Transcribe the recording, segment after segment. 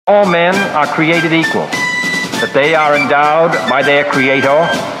All men are created equal, that they are endowed by their Creator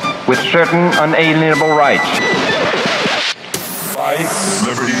with certain unalienable rights. Life,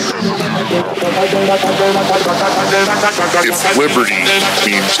 liberty, if liberty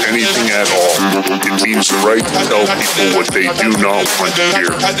means anything at all, it means the right to tell people what they do not want to hear.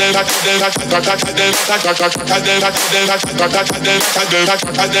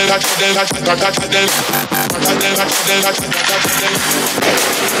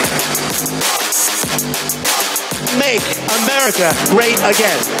 Make America great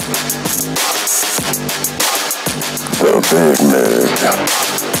again. The Big Mig.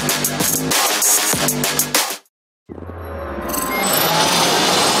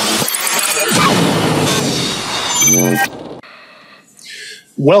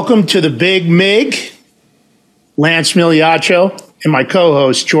 Welcome to the Big Mig. Lance Migliaccio and my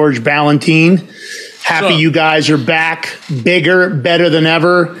co-host George Balloutine. Happy you guys are back. Bigger, better than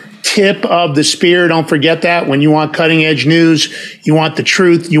ever. Tip of the spear. Don't forget that. When you want cutting edge news, you want the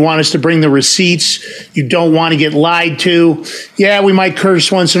truth, you want us to bring the receipts, you don't want to get lied to. Yeah, we might curse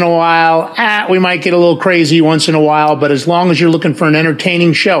once in a while. We might get a little crazy once in a while, but as long as you're looking for an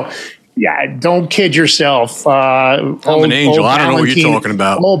entertaining show, yeah, don't kid yourself. I'm an angel. I don't know what you're talking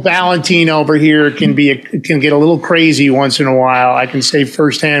about. Old Balloutine over here can get a little crazy once in a while. I can say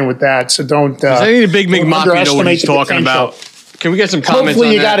firsthand with that. So don't. I need a Big Mig Mafia know what he's talking about. Can we get some comments?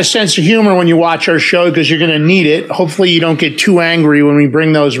 Hopefully, you got a sense of humor when you watch our show because you're going to need it. Hopefully, you don't get too angry when we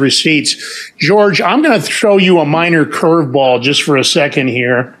bring those receipts. George, I'm going to throw you a minor curveball just for a second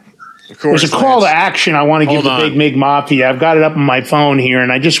here. There's a call to action I want to give the Big Mig Mafia. I've got it up on my phone here,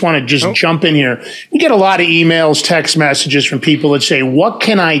 and I just want to jump in here. We get a lot of emails, text messages from people that say, what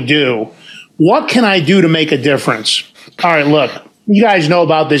can I do? What can I do to make a difference? All right, look. You guys know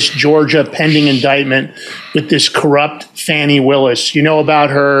about this Georgia pending indictment with this corrupt Fani Willis. You know about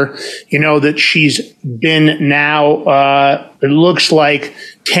her. You know that she's been now, it looks like,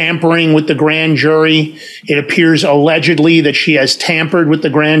 tampering with the grand jury. It appears allegedly that she has tampered with the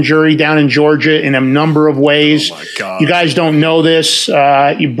grand jury down in Georgia in a number of ways. Oh my God. You guys don't know this.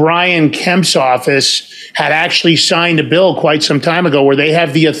 Brian Kemp's office had actually signed a bill quite some time ago where they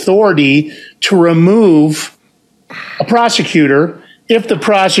have the authority to remove a prosecutor if the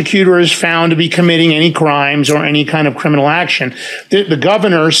prosecutor is found to be committing any crimes or any kind of criminal action. The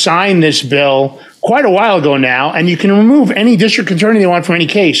governor signed this bill quite a while ago now, and you can remove any district attorney they want from any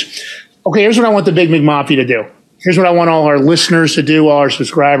case. Okay, here's what I want the Big Mig Mafia to do. Here's what I want all our listeners to do, all our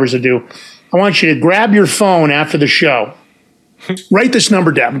subscribers to do. I want you to grab your phone after the show. Write this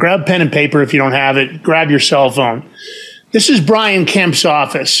number down. Grab pen and paper if you don't have it. Grab your cell phone. This is Brian Kemp's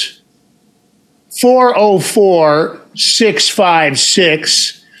office.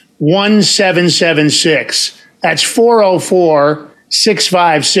 404-656-1776. That's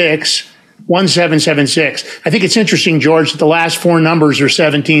 404-656-1776. I think it's interesting, George, that the last four numbers are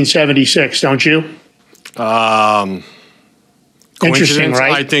 1776, don't you? Interesting,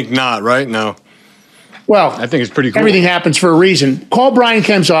 right? I think not, right? No. Well, I think it's pretty cool. Everything happens for a reason. Call Brian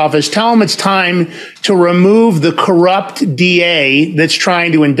Kemp's office. Tell him it's time to remove the corrupt DA that's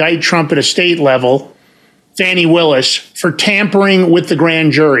trying to indict Trump at a state level, Fani Willis, for tampering with the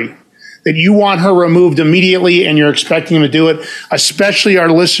grand jury. That you want her removed immediately, and you're expecting him to do it, especially our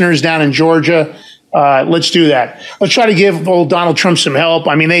listeners down in Georgia. Let's do that. Let's try to give old Donald Trump some help.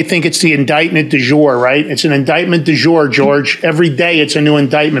 I mean, they think it's the indictment du jour, right? It's an indictment du jour, George. Every day it's a new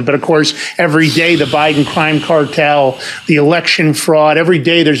indictment. But of course, every day the Biden crime cartel, the election fraud, every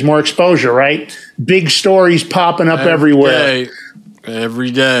day there's more exposure, right? Big stories popping up everywhere.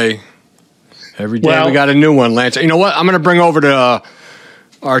 Every day we got a new one, Lance. You know what? I'm going to bring over to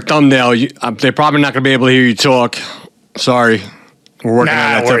our thumbnail. They're probably not going to be able to hear you talk. Sorry. We're working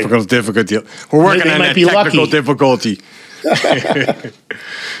on that technical difficulty. We're working on that technical difficulty.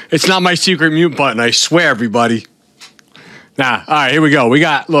 It's not my secret mute button, I swear, everybody. All right, here we go. We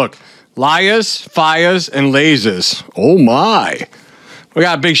got, look, liars, fires, and lasers. Oh, my. We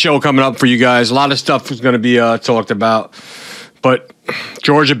got a big show coming up for you guys. A lot of stuff is going to be talked about. But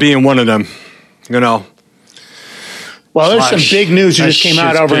Georgia being one of them, you know. Well, there's some big news that just came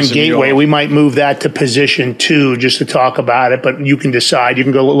out over in Gateway. We might move that to position 2 just to talk about it, but you can decide. You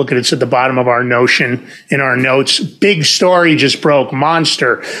can go look at it. It's at the bottom of our Notion in our notes. Big story just broke.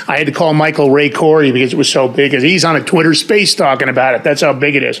 Monster. I had to call Michael Ray Corey because it was so big. He's on a Twitter space talking about it. That's how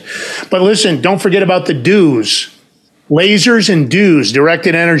big it is. But listen, don't forget about the DEWs. Lasers and DEWs,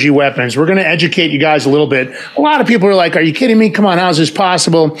 directed energy weapons. We're going to educate you guys a little bit. A lot of people are like, are you kidding me? Come on, how's this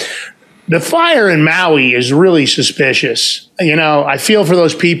possible? The fire in Maui is really suspicious. You know, I feel for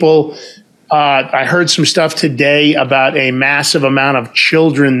those people. I heard some stuff today about a massive amount of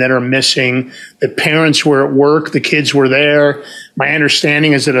children that are missing. The parents were at work. The kids were there. My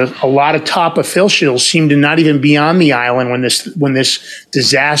understanding is that a lot of top officials seem to not even be on the island when this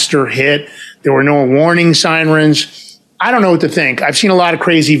disaster hit. There were no warning sirens. I don't know what to think. I've seen a lot of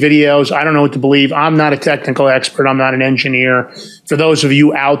crazy videos. I don't know what to believe. I'm not a technical expert. I'm not an engineer. For those of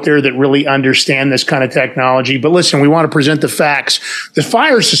you out there that really understand this kind of technology. But listen, we want to present the facts. The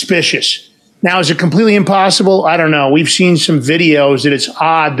fire is suspicious. Now, is it completely impossible? I don't know. We've seen some videos that it's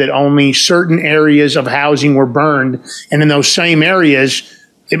odd that only certain areas of housing were burned. And in those same areas,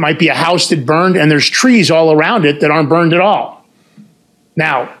 it might be a house that burned and there's trees all around it that aren't burned at all.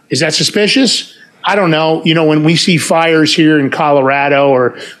 Now, is that suspicious? I don't know. You know, when we see fires here in Colorado,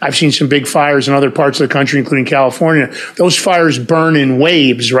 or I've seen some big fires in other parts of the country, including California, those fires burn in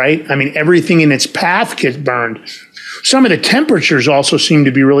waves, right? I mean, everything in its path gets burned. Some of the temperatures also seem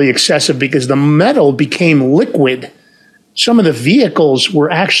to be really excessive because the metal became liquid. Some of the vehicles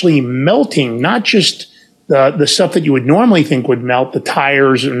were actually melting, not just the stuff that you would normally think would melt, the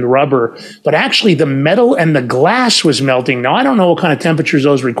tires and the rubber, but actually the metal and the glass was melting. Now, I don't know what kind of temperatures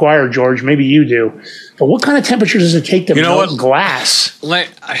those require, George. Maybe you do. But what kind of temperatures does it take to melt glass?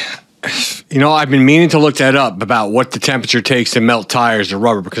 You know, I've been meaning to look that up about what the temperature takes to melt tires or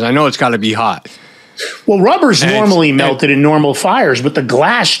rubber, because I know it's got to be hot. Well, rubber's normally melted in normal fires, but the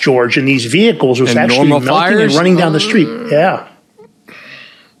glass, George, in these vehicles was actually melting and running down the street. Yeah.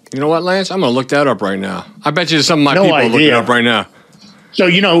 You know what, Lance? I'm going to look that up right now. I bet you some of my people are looking it up right now. So,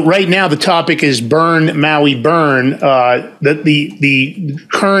 you know, right now the topic is burn, Maui, burn. The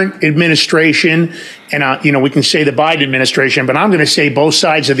current administration, and, you know, we can say the Biden administration, but I'm going to say both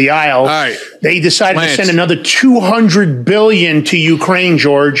sides of the aisle. All right. They decided to send another $200 billion to Ukraine,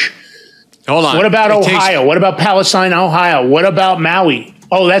 George. Hold on. What about Ohio? What about Palestine, Ohio? What about Maui?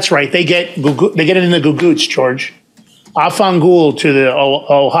 Oh, that's right. They get it in the gugoots, George. Afangul to the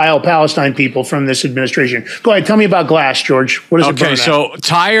Ohio Palestine people from this administration. Go ahead. Tell me about glass, George. What does it burn at? So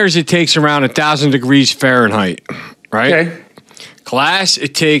tires, it takes around 1,000 degrees Fahrenheit, right? Okay. Glass,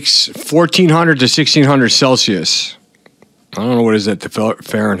 it takes 1,400 to 1,600 Celsius. I don't know what is that to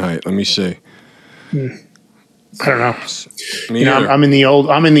Fahrenheit. Let me see. I don't know. You know, I'm in the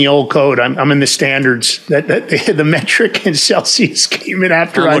old code. I'm in the standards that the metric in Celsius came in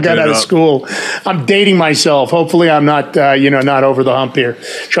after I got out of school. I'm dating myself. Hopefully, I'm not not over the hump here.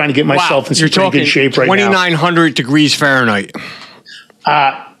 Trying to get myself in some pretty good shape right now. 2,900 degrees Fahrenheit.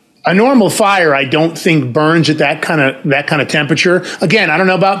 A normal fire, I don't think burns at that kind of temperature. Again, I don't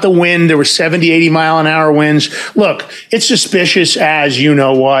know about the wind. There were 70, 80 mile an hour winds. Look, it's suspicious as you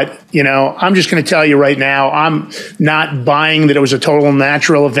know what. You know, I'm just going to tell you right now, I'm not buying that it was a total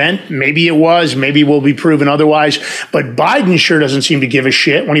natural event. Maybe it was. Maybe we'll be proven otherwise. But Biden sure doesn't seem to give a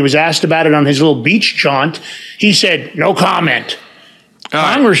shit. When he was asked about it on his little beach jaunt, he said, no comment.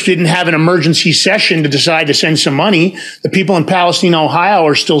 Congress didn't have an emergency session to decide to send some money. The people in Palestine, Ohio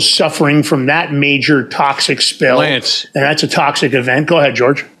are still suffering from that major toxic spill. Lance. And that's a toxic event. Go ahead,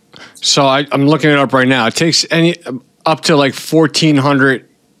 George. So I'm looking it up right now. It takes up to like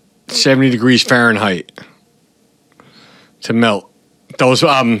 1,470 degrees Fahrenheit to melt those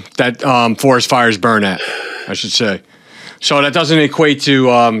forest fires burn at, I should say. So that doesn't equate to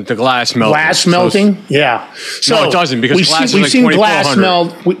the glass melting. Glass melting? Yeah. So no, it doesn't, because we've seen glass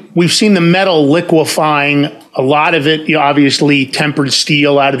melt. We've seen the metal liquefying. A lot of it, obviously, tempered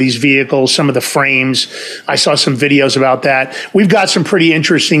steel out of these vehicles, some of the frames. I saw some videos about that. We've got some pretty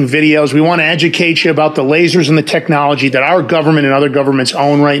interesting videos. We want to educate you about the lasers and the technology that our government and other governments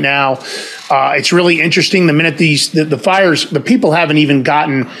own right now. It's really interesting. The minute the fires, the people haven't even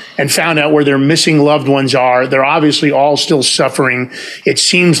gotten and found out where their missing loved ones are. They're obviously all still suffering. It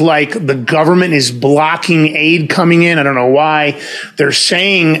seems like the government is blocking aid coming in. I don't know why. They're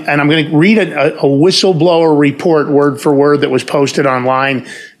saying, and I'm going to read a whistleblower report word for word that was posted online.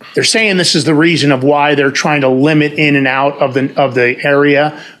 They're saying this is the reason of why they're trying to limit in and out of the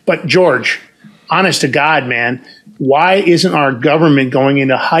area. But George, honest to God, man, why isn't our government going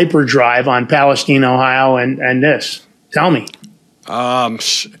into hyperdrive on Palestine, Ohio, and this? Tell me. You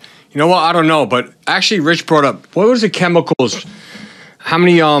know what? I don't know, but actually, Rich brought up, what was the chemicals? How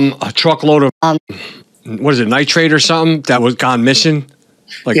many a truckload of what is it, nitrate or something that was gone missing?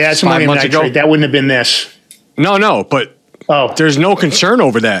 Like it's 5 months nitrate. ago. That wouldn't have been this. No, but there's no concern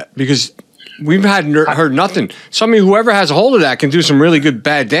over that because we've heard nothing. Whoever has a hold of that can do some really good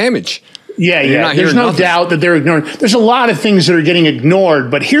bad damage. Yeah. There's no doubt that they're ignoring. There's a lot of things that are getting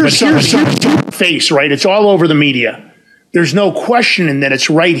ignored, but here's something face, right? It's all over the media. There's no questioning that it's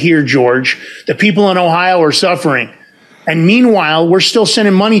right here, George. The people in Ohio are suffering. And meanwhile, we're still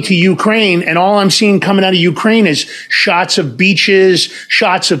sending money to Ukraine, and all I'm seeing coming out of Ukraine is shots of beaches,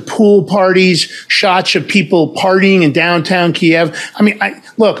 shots of pool parties, shots of people partying in downtown Kiev. I mean,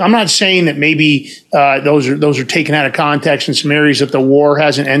 look, I'm not saying that maybe those are taken out of context in some areas that the war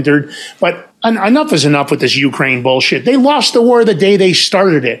hasn't entered, but enough is enough with this Ukraine bullshit. They lost the war the day they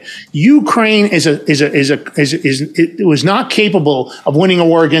started it. Ukraine was not capable of winning a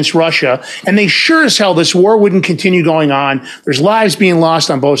war against Russia, and they sure as hell this war wouldn't continue going on. There's lives being lost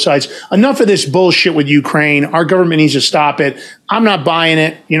on both sides. Enough of this bullshit with Ukraine. Our government needs to stop it. I'm not buying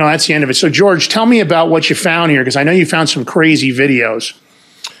it. You know, that's the end of it. So, George, tell me about what you found here, because I know you found some crazy videos.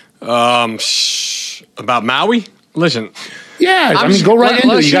 About Maui? Listen. Yeah, I mean, go right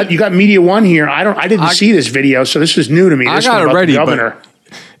into it. You got Media One here. I didn't see this video, so this is new to me. This I got it ready, the governor.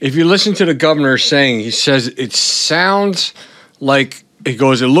 If you listen to the governor saying, he says it sounds like it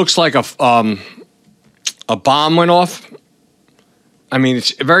looks like a bomb went off. I mean,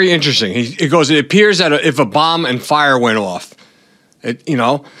 it's very interesting. It appears that if a bomb and fire went off, and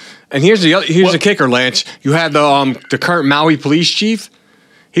here's the kicker, Lance. You had the current Maui police chief.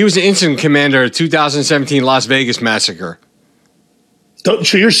 He was the incident commander of the 2017 Las Vegas massacre.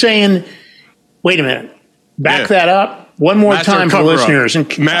 So you're saying, wait a minute, back that up one more time for listeners.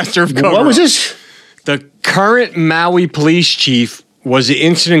 Master of cover-up. What was this? The current Maui police chief was the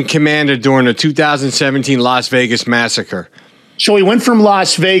incident commander during the 2017 Las Vegas massacre. So he went from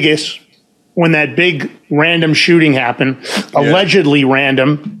Las Vegas when that big random shooting happened, allegedly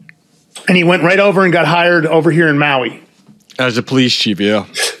random, and he went right over and got hired over here in Maui. As a police chief, yeah.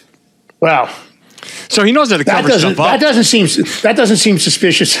 Wow. So he knows how to cover stuff up. That doesn't seem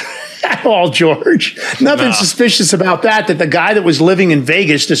suspicious at all, George. Nothing suspicious about that the guy that was living in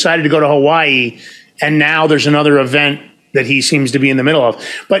Vegas decided to go to Hawaii, and now there's another event that he seems to be in the middle of.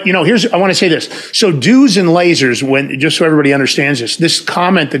 But, I want to say this. So dues and lasers, just so everybody understands this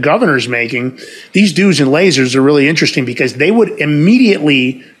comment the governor's making, these dues and lasers are really interesting because they would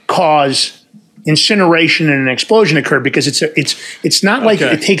immediately cause incineration and an explosion occur, because it's not like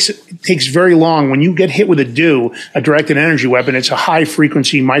it takes very long. When you get hit with a DEW, a directed energy weapon, it's a high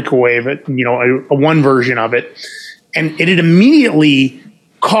frequency microwave, a one version of it, and it immediately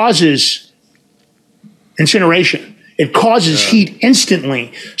causes incineration. It causes heat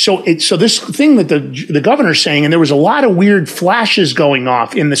instantly. So this thing that the governor's saying, and there was a lot of weird flashes going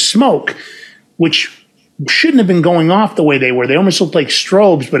off in the smoke, which shouldn't have been going off the way they were. They almost looked like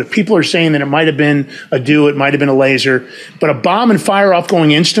strobes, but if people are saying that it might have been a DEW, it might have been a laser, but a bomb and fire off going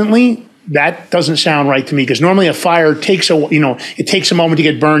instantly, that doesn't sound right to me, because normally a fire takes it takes a moment to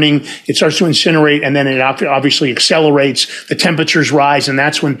get burning, it starts to incinerate, and then it obviously accelerates, the temperatures rise, and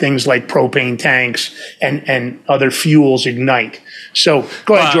that's when things like propane tanks and other fuels ignite. So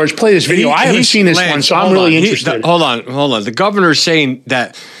go ahead, George, play this video. I haven't seen this one, so I'm really interested. Hold on. The governor's saying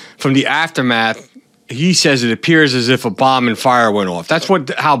that from the aftermath, he says it appears as if a bomb and fire went off. That's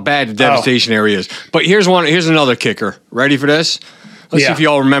how bad the devastation area is. But here's another kicker. Ready for this? Let's see if you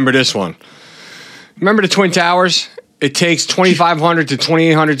all remember this one. Remember the Twin Towers? It takes 2,500 to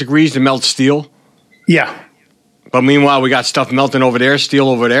 2,800 degrees to melt steel. Yeah. But meanwhile, we got stuff melting over there, steel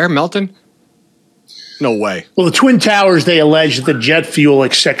over there melting. No way. Well, the Twin Towers, they allege that the jet fuel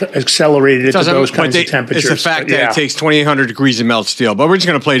accelerated it to those kinds of temperatures. It's the fact that it takes 2,800 degrees to melt steel. But we're just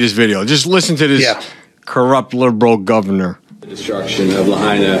going to play this video. Just listen to this corrupt liberal governor. The destruction of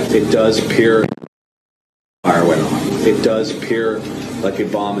Lahaina, it does appear fire went off. It does appear like a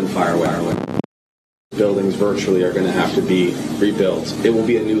bomb and fire went off. Buildings virtually are going to have to be rebuilt. It will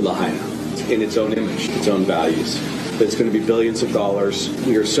be a new Lahaina in its own image, its own values. But it's going to be billions of dollars.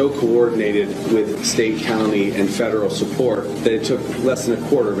 We are so coordinated with state, county, and federal support that it took less than a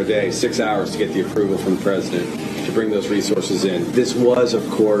quarter of a day, 6 hours, to get the approval from the president to bring those resources in. This was, of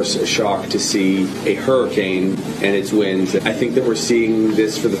course, a shock to see a hurricane and its winds. I think that we're seeing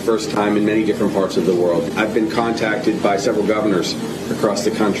this for the first time in many different parts of the world. I've been contacted by several governors across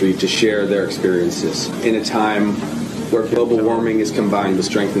the country to share their experiences in a time where global warming is combined with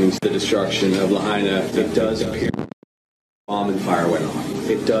strengthening the destruction of Lahaina. It does appear bomb and fire went off.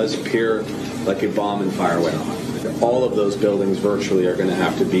 It does appear like a bomb and fire went off. All of those buildings virtually are going to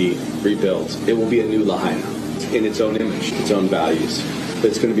have to be rebuilt. It will be a new Lahaina in its own image, its own values. But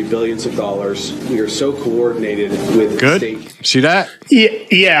it's going to be billions of dollars. We are so coordinated with state. See that?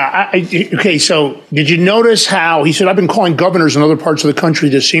 Yeah. Okay, so did you notice how he said, I've been calling governors in other parts of the country.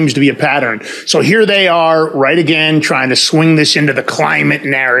 This seems to be a pattern. So here they are, right again, trying to swing this into the climate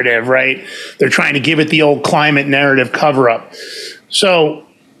narrative, right? They're trying to give it the old climate narrative cover-up. So,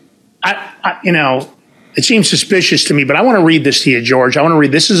 it seems suspicious to me, but I want to read this to you, George. I want to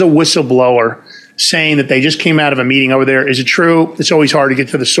read, this is a whistleblower saying that they just came out of a meeting over there. Is it true? It's always hard to get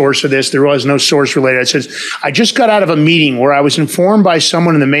to the source of this. There was no source related. It says, I just got out of a meeting where I was informed by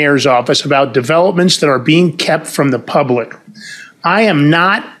someone in the mayor's office about developments that are being kept from the public. I am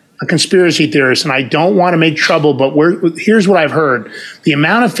not a conspiracy theorist, and I don't want to make trouble, but here's what I've heard. The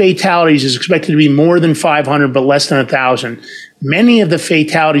amount of fatalities is expected to be more than 500, but less than 1,000. Many of the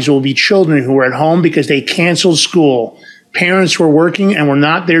fatalities will be children who were at home because they canceled school. Parents were working and were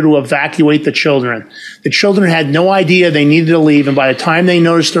not there to evacuate the children. The children had no idea they needed to leave, and by the time they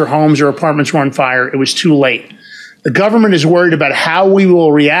noticed their homes or apartments were on fire, it was too late. The government is worried about how we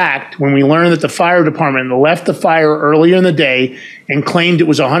will react when we learn that the fire department left the fire earlier in the day and claimed it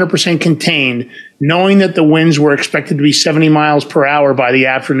was 100% contained, knowing that the winds were expected to be 70 miles per hour by the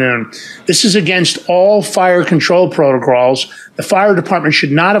afternoon. This is against all fire control protocols. The fire department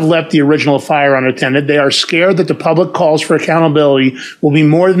should not have left the original fire unattended. They are scared that the public calls for accountability will be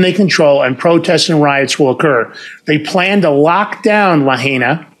more than they control and protests and riots will occur. They plan to lock down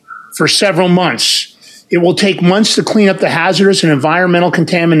Lahaina for several months. It will take months to clean up the hazardous and environmental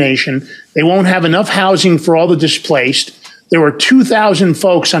contamination. They won't have enough housing for all the displaced. There were 2,000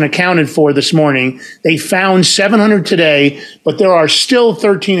 folks unaccounted for this morning. They found 700 today, but there are still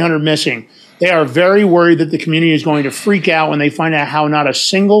 1,300 missing. They are very worried that the community is going to freak out when they find out how not a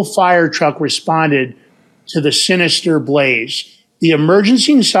single fire truck responded to the sinister blaze. The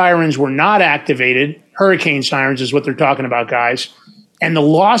emergency sirens were not activated. Hurricane sirens is what they're talking about, guys. And the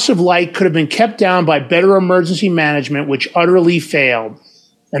loss of light could have been kept down by better emergency management, which utterly failed.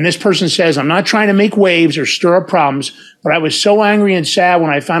 And this person says, I'm not trying to make waves or stir up problems, but I was so angry and sad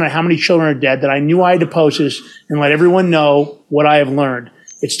when I found out how many children are dead that I knew I had to post this and let everyone know what I have learned.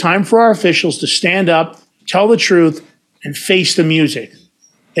 It's time for our officials to stand up, tell the truth, and face the music.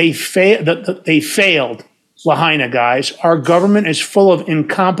 They failed Lahaina, guys. Our government is full of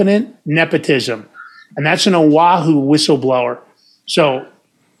incompetent nepotism. And that's an Oahu whistleblower. So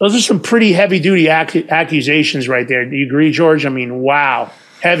those are some pretty heavy-duty accusations right there. Do you agree, George? I mean, wow.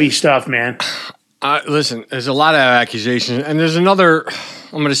 Heavy stuff, man. Listen, there's a lot of accusations. And there's another,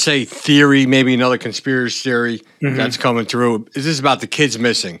 I'm going to say theory, maybe another conspiracy theory that's coming through. Is this about the kids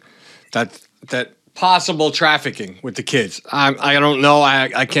missing? That possible trafficking with the kids. I don't know.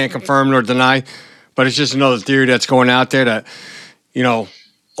 I can't confirm nor deny. But it's just another theory that's going out there that, you know,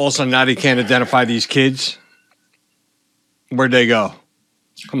 all of a sudden now they can't identify these kids. Where'd they go?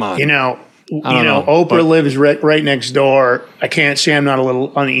 Come on. Oprah lives right next door. I can't say I'm not a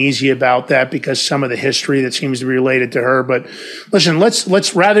little uneasy about that because some of the history that seems to be related to her. But listen,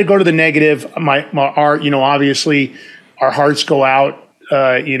 let's rather go to the negative. Obviously our hearts go out,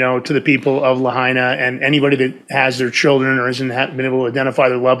 to the people of Lahaina and anybody that has their children or hasn't been able to identify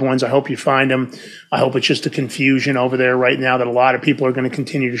their loved ones. I hope you find them. I hope it's just a confusion over there right now that a lot of people are going to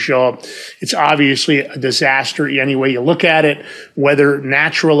continue to show up. It's obviously a disaster any way you look at it, whether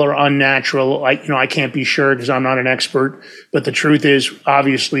natural or unnatural. I can't be sure because I'm not an expert. But the truth is,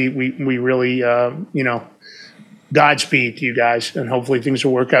 obviously, we really, Godspeed to you guys, and hopefully things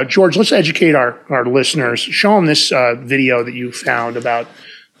will work out. George, let's educate our listeners. Show them this video that you found about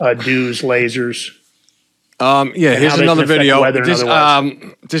DEWs, lasers. Here's another video.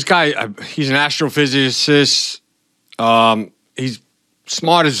 This guy, he's an astrophysicist. He's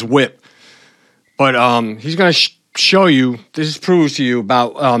smart as whip. But he's going to show you, this proves to you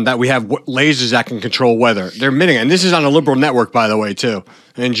about that we have lasers that can control weather. They're emitting, and this is on a liberal network, by the way, too.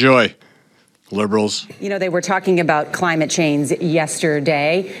 Enjoy. Liberals. They were talking about climate change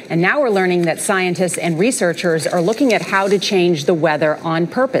yesterday, and now we're learning that scientists and researchers are looking at how to change the weather on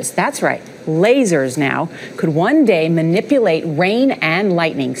purpose. That's right. Lasers now could one day manipulate rain and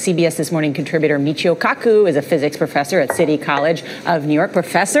lightning. CBS This Morning contributor Michio Kaku is a physics professor at City College of New York.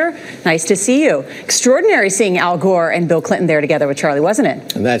 Professor, nice to see you. Extraordinary seeing Al Gore and Bill Clinton there together with Charlie, wasn't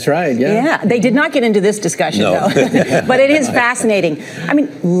it? That's right, yeah. Yeah, they did not get into this discussion, though. But it is fascinating. I mean,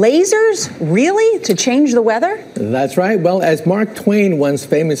 lasers, really, to change the weather? That's right. Well, as Mark Twain once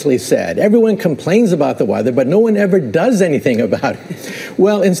famously said, everyone complains about the weather, but no one ever does anything about it.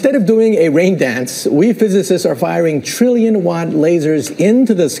 Well, instead of doing a rain dance, we physicists are firing trillion-watt lasers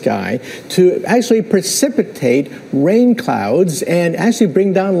into the sky to actually precipitate rain clouds and actually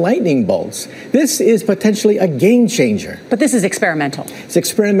bring down lightning bolts. This is potentially a game changer. But this is experimental. It's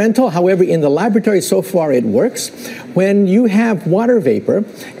experimental. However, in the laboratory so far it works. When you have water vapor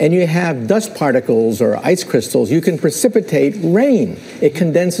and you have dust particles or ice crystals, you can precipitate rain. It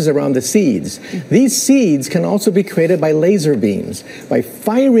condenses around the seeds. These seeds can also be created by laser beams. By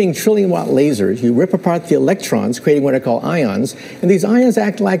firing trillion-watt lasers, you rip apart the electrons, creating what are called ions, and these ions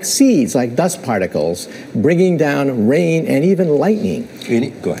act like seeds, like dust particles, bringing down rain and even lightning.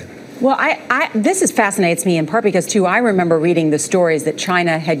 Go ahead. Well, this fascinates me in part because, too, I remember reading the stories that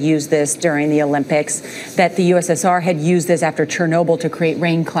China had used this during the Olympics, that the USSR had used this after Chernobyl to create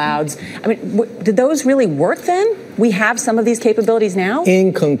rain clouds. I mean, did those really work then? We have some of these capabilities now?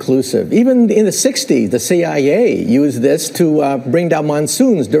 Inconclusive. Even in the 60s, the CIA used this to bring down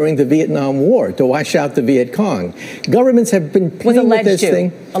monsoons during the Vietnam War, to wash out the Viet Cong. Governments have been playing with this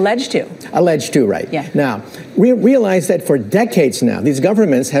thing. Alleged to. Alleged to, right. Yeah. Now, we realize that for decades now, these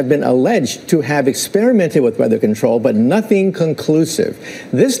governments have been alleged to have experimented with weather control, but nothing conclusive.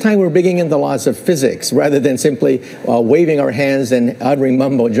 This time we're bringing in the laws of physics rather than simply waving our hands and uttering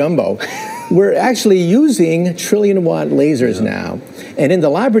mumbo jumbo. We're actually using trillion-watt lasers now. And in the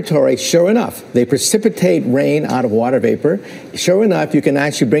laboratory, sure enough, they precipitate rain out of water vapor. Sure enough, you can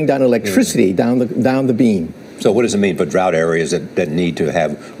actually bring down electricity down the beam. So what does it mean for drought areas that need to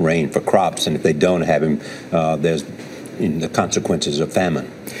have rain for crops? And if they don't have them, there's the consequences of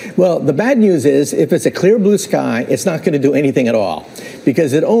famine. Well, the bad news is if it's a clear blue sky, it's not going to do anything at all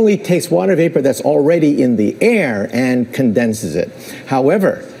because it only takes water vapor that's already in the air and condenses it.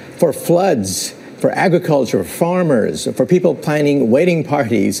 However, for floods, for agriculture, farmers, for people planning wedding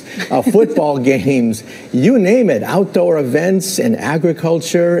parties, football games, you name it, outdoor events and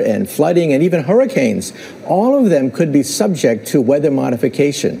agriculture and flooding and even hurricanes, all of them could be subject to weather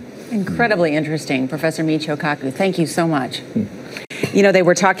modification. Incredibly interesting, Professor Michio Kaku. Thank you so much. You know, they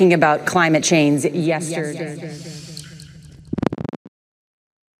were talking about climate change yesterday.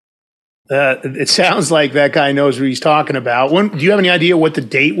 It sounds like that guy knows what he's talking about. Do you have any idea what the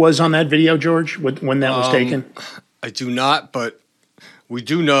date was on that video, George, when that was taken? I do not, but we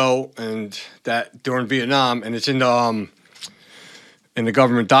do know and that during Vietnam, and it's in the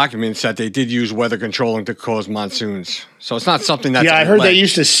government documents, that they did use weather controlling to cause monsoons. So it's not something that's... Yeah, I heard they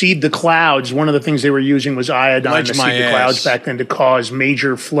used to seed the clouds. One of the things they were using was iodine to seed the clouds back then to cause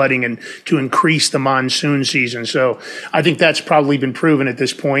major flooding and to increase the monsoon season. So I think that's probably been proven at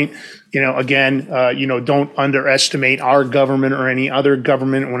this point. You know, again, don't underestimate our government or any other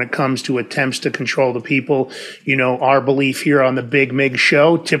government when it comes to attempts to control the people. You know, our belief here on the Big Mig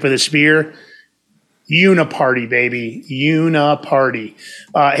Show, tip of the spear, Uniparty, baby. Uniparty.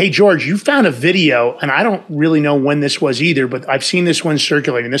 Hey, George, you found a video, and I don't really know when this was either, but I've seen this one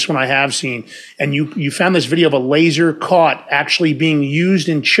circulating. This one I have seen. And you found this video of a laser caught actually being used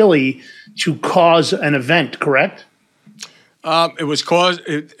in Chile to cause an event, correct? It was caused.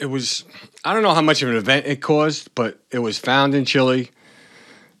 It was. I don't know how much of an event it caused, but it was found in Chile.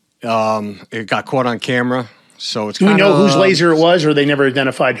 It got caught on camera, so it's. Do we know whose laser it was, or they never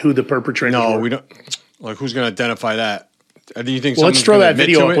identified who the perpetrator was? No, we don't. Like, who's going to identify that? Do you think? Well, let's throw that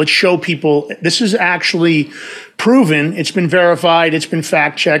video up. Let's show people. This is actually proven. It's been verified. It's been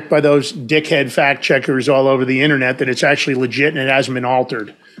fact checked by those dickhead fact checkers all over the internet that it's actually legit and it hasn't been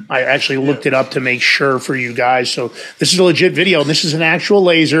altered. I actually looked it up to make sure for you guys. So this is a legit video. This is an actual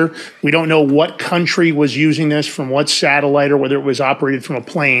laser. We don't know what country was using this, from what satellite, or whether it was operated from a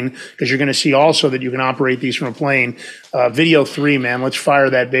plane, because you're going to see also that you can operate these from a plane. Video 3, man. Let's fire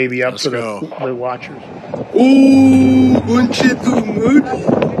that baby up for the watchers. Ooh, mood.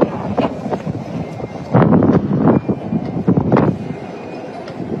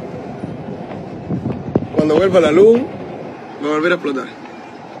 Cuando vuelva la luz, va a volver a explotar.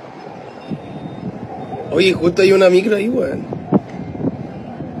 Oye, justo hay una micro ahí, weón.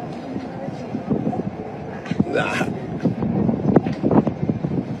 Nah.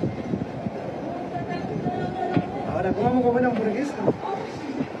 Ahora, ¿cómo vamos a comer hamburguesa?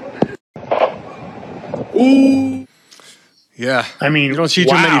 Yeah. I mean, you don't see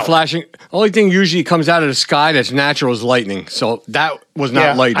too many flashing. Only thing usually comes out of the sky that's natural is lightning. So that was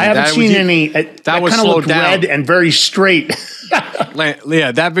not lightning. I haven't seen any. That was slowed down. Red and very straight.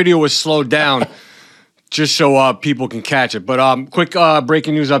 Yeah, that video was slowed down just so people can catch it. But quick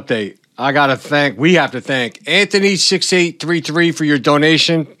breaking news update. We have to thank Anthony6833 for your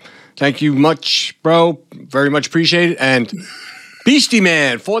donation. Thank you much, bro. Very much appreciated. And Beastie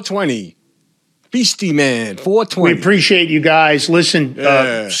Man 420. Beastie Man 420. We appreciate you guys. Listen,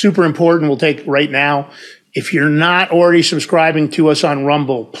 super important. We'll take right now. If you're not already subscribing to us on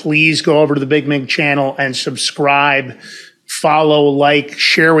Rumble, please go over to the Big Mig channel and subscribe, follow, like,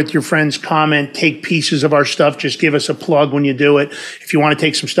 share with your friends, comment, take pieces of our stuff. Just give us a plug when you do it. If you want to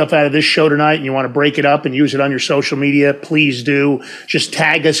take some stuff out of this show tonight and you want to break it up and use it on your social media, please do. Just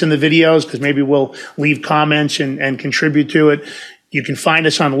tag us in the videos, because maybe we'll leave comments and contribute to it. You can find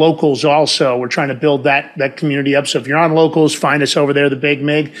us on Locals also. We're trying to build that community up. So if you're on Locals, find us over there, the Big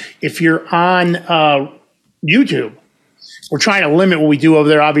Mig. If you're on YouTube, we're trying to limit what we do over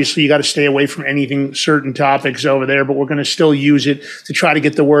there. Obviously, you got to stay away from anything, certain topics over there, but we're going to still use it to try to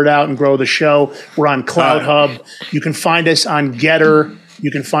get the word out and grow the show. We're on Cloud Hub. You can find us on Getter.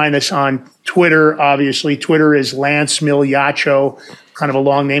 You can find us on Twitter, obviously. Twitter is Lance Migliaccio, kind of a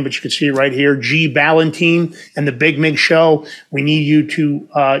long name, but you can see it right here. G. Balloutine and the Big Mig Show. We need you to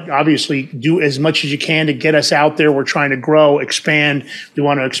obviously do as much as you can to get us out there. We're trying to grow, expand. We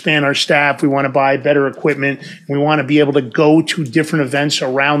want to expand our staff. We want to buy better equipment. We want to be able to go to different events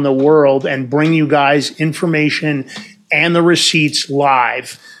around the world and bring you guys information and the receipts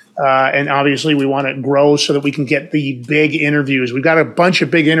live. And obviously, we want to grow so that we can get the big interviews. We've got a bunch of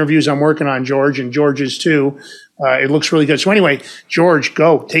big interviews I'm working on, George, and George's too. It looks really good. So anyway, George,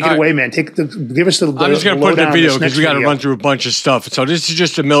 go. Take it away, man. Give us the I'm just going to put the video because we got to run through a bunch of stuff. So this is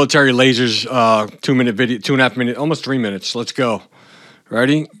just a military lasers 2-minute video, 2.5 minutes, almost 3 minutes. Let's go.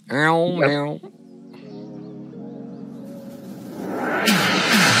 Ready? Ow, ow.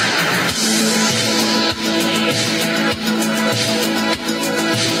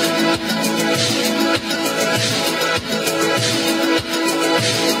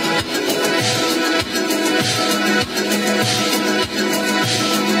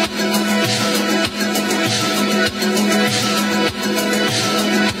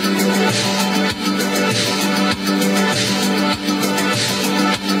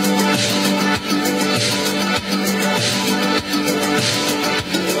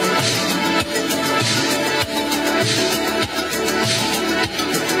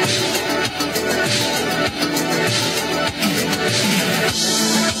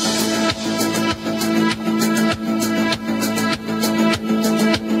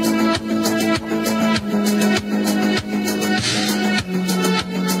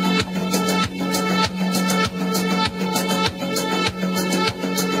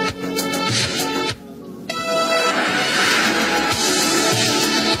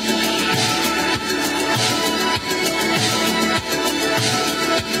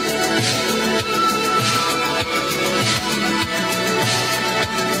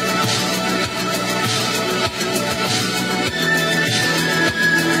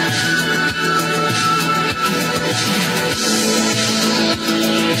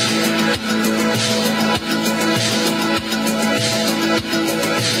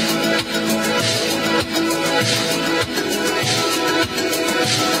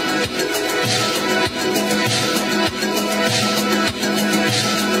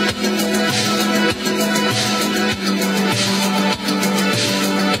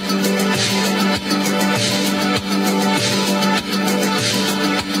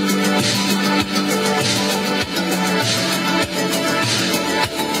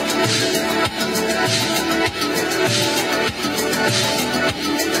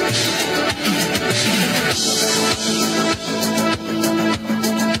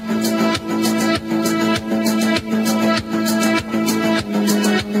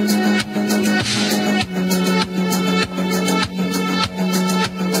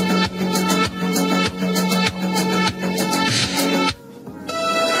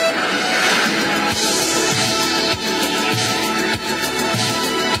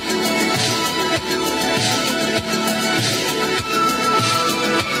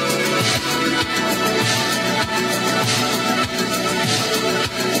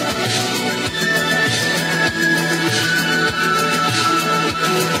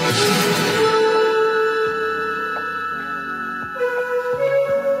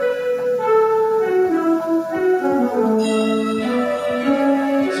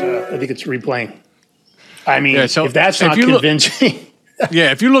 It's replaying. I mean, if that's not convincing.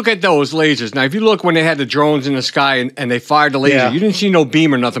 Yeah, if you look at those lasers, now if you look when they had the drones in the sky and they fired the laser, you didn't see no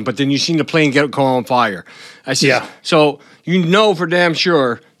beam or nothing, but then you seen the plane go on fire. So you know for damn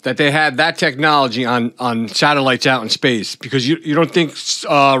sure that they had that technology on satellites out in space, because you don't think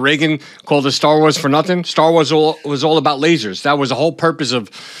Reagan called it Star Wars for nothing? Star Wars was all about lasers. That was the whole purpose of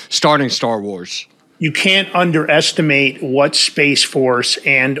starting Star Wars. You can't underestimate what Space Force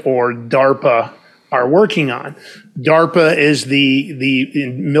and or DARPA are working on. DARPA is the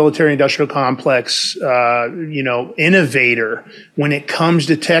military industrial complex, innovator when it comes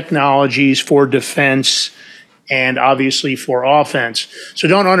to technologies for defense and obviously for offense. So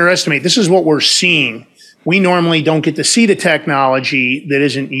don't underestimate. This is what we're seeing. We normally don't get to see the technology that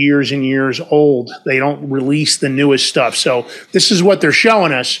isn't years and years old. They don't release the newest stuff. So this is what they're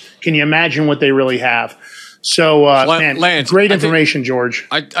showing us. Can you imagine what they really have? So, Lance, great information, George.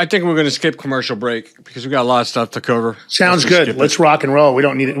 I think we're going to skip commercial break because we got a lot of stuff to cover. Sounds good. Let's rock and roll. We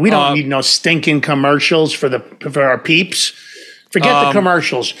don't need no stinking commercials for our peeps. Forget the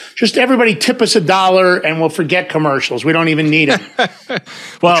commercials. Just everybody tip us $1 and we'll forget commercials. We don't even need them.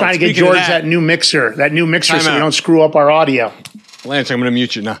 Well, trying to get George that new mixer so we don't screw up our audio. Lance, I'm going to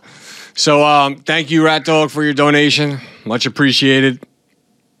mute you now. So thank you, Rat Dog, for your donation. Much appreciated.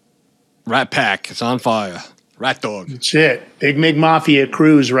 Rat Pack, it's on fire. Rat Dog. That's it. Big Mig Mafia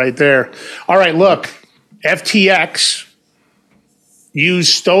cruise right there. All right, look, FTX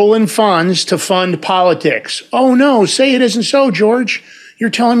used stolen funds to fund politics. Oh, no, say it isn't so, George. You're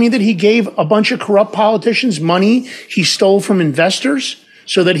telling me that he gave a bunch of corrupt politicians money he stole from investors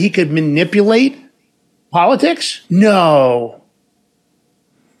so that he could manipulate politics? No.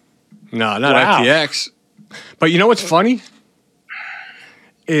 No, not FTX. But you know what's funny?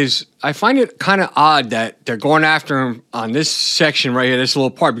 Is I find it kind of odd that they're going after him on this section right here, this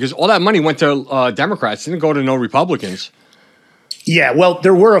little part, because all that money went to Democrats, didn't go to no Republicans. Yeah, well,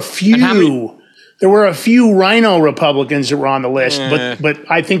 there were a few Rhino Republicans that were on the list, but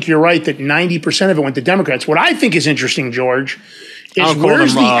I think you're right that 90% of it went to Democrats. What I think is interesting, George, is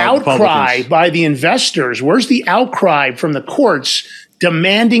where's the outcry by the investors? Where's the outcry from the courts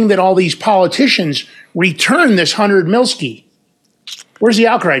demanding that all these politicians return this 100 milski? Where's the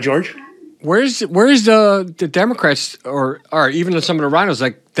outcry, George? Where's the Democrats or even some of the Rhinos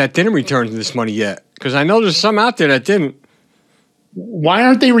that didn't return this money yet? Because I know there's some out there that didn't. Why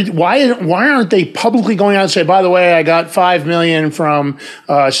aren't they? Why aren't they publicly going out and say, by the way, I got $5 million from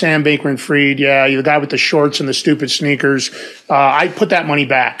Sam Bankman-Fried? Yeah, the guy with the shorts and the stupid sneakers. I put that money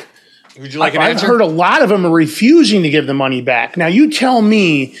back. Would you like an answer? I've heard a lot of them are refusing to give the money back. Now, you tell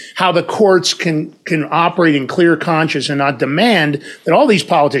me how the courts can operate in clear conscience and not demand that all these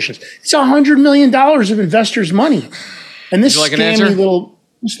politicians. It's $100 million of investors' money, and this scammy little.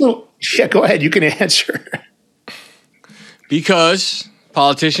 Yeah, go ahead. You can answer. Because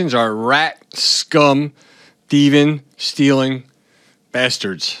politicians are rat, scum, thieving, stealing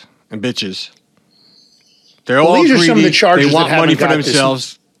bastards and bitches. They're all these greedy. Are some of the charges they want that money for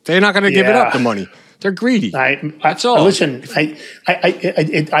themselves. They're not going to give it up, the money. They're greedy. That's all. Listen,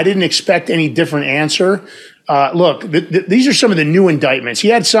 I didn't expect any different answer. Look, these are some of the new indictments.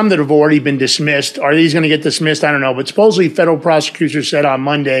 You had some that have already been dismissed. Are these going to get dismissed? I don't know. But supposedly federal prosecutors said on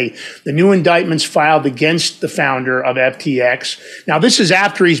Monday the new indictments filed against the founder of FTX. Now, this is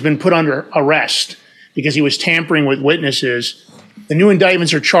after he's been put under arrest because he was tampering with witnesses. The new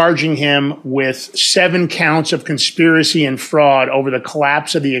indictments are charging him with 7 counts of conspiracy and fraud over the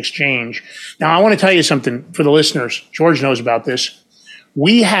collapse of the exchange. Now, I want to tell you something for the listeners. George knows about this.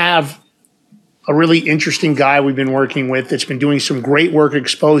 We have a really interesting guy we've been working with that's been doing some great work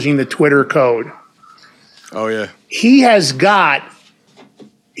exposing the Twitter code. Oh, yeah. He has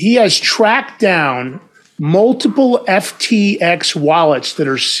tracked down multiple FTX wallets that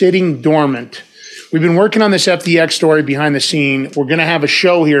are sitting dormant. We've been working on this FTX story behind the scene. We're going to have a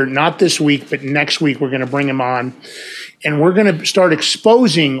show here, not this week, but next week we're going to bring him on. And we're going to start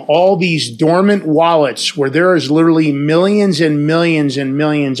exposing all these dormant wallets where there is literally millions and millions and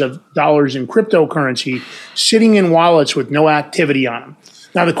millions of dollars in cryptocurrency sitting in wallets with no activity on them.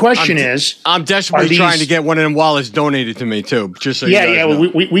 Now, the question is... I'm desperately trying to get one of them wallets donated to me, too. Just so you guys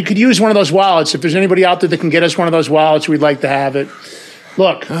know. We could use one of those wallets. If there's anybody out there that can get us one of those wallets, we'd like to have it.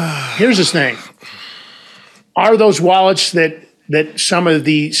 Look, here's this thing. Are those wallets that some of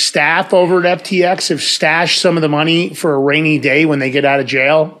the staff over at FTX have stashed some of the money for a rainy day when they get out of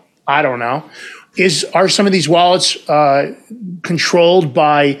jail? I don't know. Are some of these wallets controlled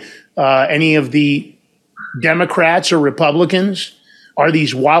by any of the Democrats or Republicans? Are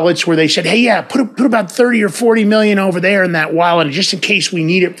these wallets where they said, hey, yeah, put about 30 or 40 million over there in that wallet just in case we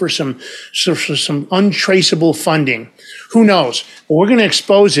need it for some untraceable funding? Who knows? But we're going to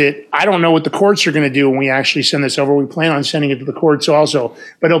expose it. I don't know what the courts are going to do when we actually send this over. We plan on sending it to the courts also.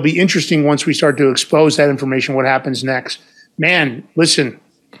 But it'll be interesting once we start to expose that information, what happens next. Man, listen,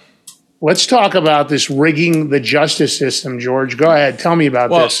 let's talk about this rigging the justice system, George. Go ahead. Tell me about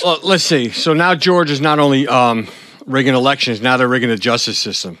this. Well, let's see. So now George is not only rigging elections, now they're rigging the justice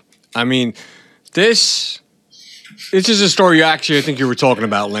system. I mean, this is a story I think you were talking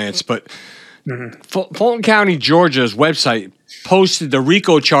about, Lance, but Fulton County, Georgia's website posted the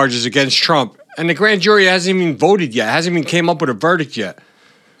RICO charges against Trump, and the grand jury hasn't even voted yet, hasn't even came up with a verdict yet.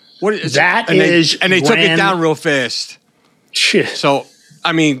 What is that? They took it down real fast. Shit. So,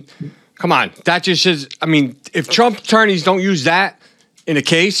 I mean, come on. That just says, I mean, if Trump attorneys don't use that in a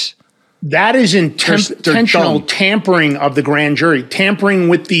case... That is intentional tampering of the grand jury, tampering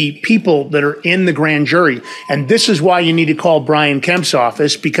with the people that are in the grand jury. And this is why you need to call Brian Kemp's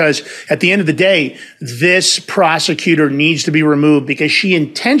office, because at the end of the day, this prosecutor needs to be removed because she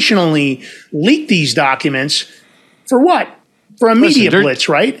intentionally leaked these documents for what? for a media blitz,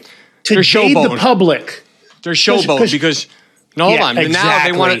 right? To jade the public. They're showboating because no, hold on. Exactly. Now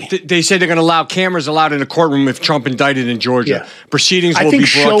they want to. They say they're going to allow cameras allowed in the courtroom if Trump indicted in Georgia. Yeah. Proceedings will I think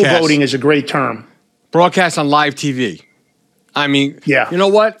be broadcast. showboating is a great term. Broadcast on live TV. I mean, you know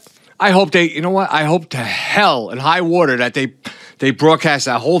what? I hope they. You know what? I hope to hell and high water that they broadcast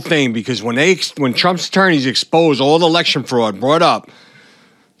that whole thing, because when Trump's attorneys expose all the election fraud brought up,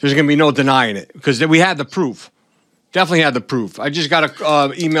 there's going to be no denying it, because we had the proof. Definitely had the proof. I just got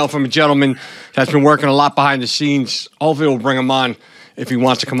an email from a gentleman that's been working a lot behind the scenes. Hopefully we'll bring him on if he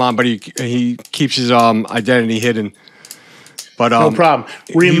wants to come on, but he keeps his identity hidden. But no problem.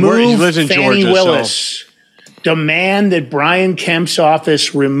 He lives in Fannie Georgia, Willis. So. Demand that Brian Kemp's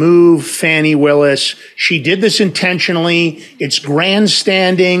office remove Fannie Willis. She did this intentionally. It's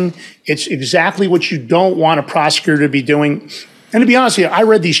grandstanding. It's exactly what you don't want a prosecutor to be doing. And to be honest with you, I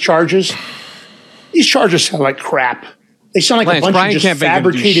read these charges. These charges sound like crap. They sound like a bunch of just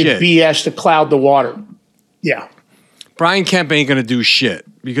fabricated BS to cloud the water. Yeah. Brian Kemp ain't going to do shit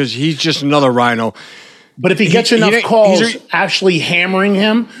because he's just another rhino. But if he gets enough calls actually hammering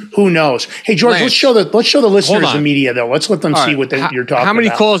him, who knows? Hey, George, Lance, let's show the listeners the media, though. Let's let them see what you're talking about. How many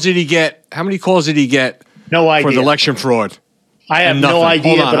calls did he get? How many calls did he get? No idea. For the election fraud? I have no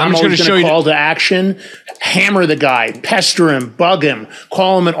idea, but I'm always going to call to action, hammer the guy, pester him, bug him,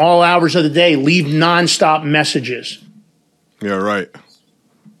 call him at all hours of the day, leave nonstop messages. Yeah, right.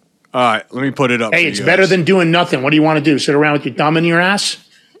 All right, let me put it up. Hey, it's better than doing nothing. What do you want to do? Sit around with your thumb in your ass?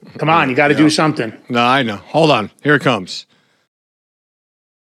 Come on, you got to do something. No, I know. Hold on. Here it comes.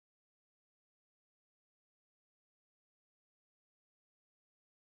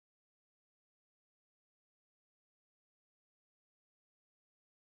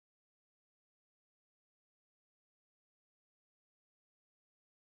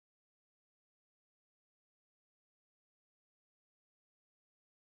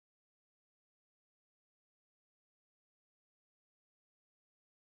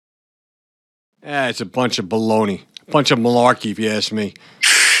 Yeah, it's a bunch of baloney. A bunch of malarkey, if you ask me.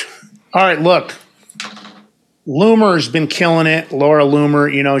 All right, look. Loomer's been killing it. Laura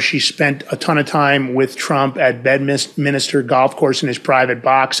Loomer, you know, she spent a ton of time with Trump at Bedminster Golf Course in his private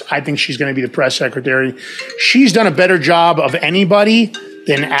box. I think she's going to be the press secretary. She's done a better job of anybody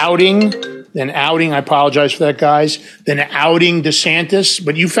than outing, I apologize for that, guys, than outing DeSantis.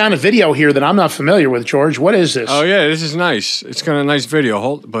 But you found a video here that I'm not familiar with, George. What is this? Oh, yeah, this is nice. It's got a nice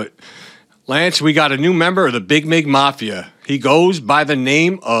video. But Lance, we got a new member of the Big Mig Mafia. He goes by the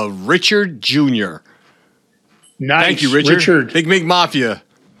name of Richard Jr. Nice. Thank you, Richard. Big Mig Mafia.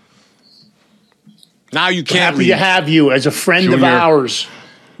 Now you can't leave. Happy to have you as a friend of ours.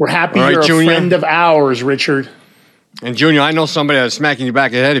 We're happy you're a friend of ours, Richard. And Junior, I know somebody that's smacking you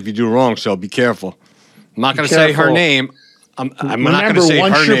back of the head if you do wrong, so be careful. I'm not going to say her name. I'm not going to say her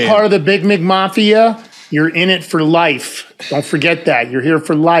name. Once you're part of the Big Mig Mafia, you're in it for life. Don't forget that. You're here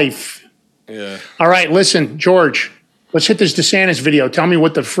for life. Yeah. All right, listen, George, let's hit this DeSantis video. Tell me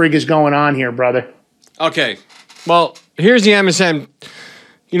what the frig is going on here, brother. Okay. Well, here's the MSN.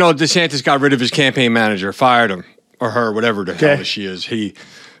 You know, DeSantis got rid of his campaign manager, fired him, or her, whatever the hell she is.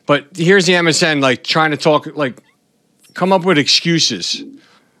 But here's the MSN, like, trying to talk, like, come up with excuses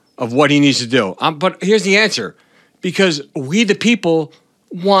of what he needs to do. But here's the answer. Because we, the people,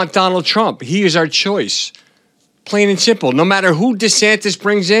 want Donald Trump. He is our choice. Plain and simple. No matter who DeSantis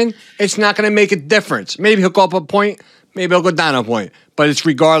brings in, it's not going to make a difference. Maybe he'll go up a point. Maybe he'll go down a point. But it's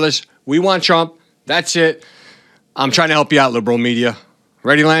regardless. We want Trump. That's it. I'm trying to help you out, liberal media.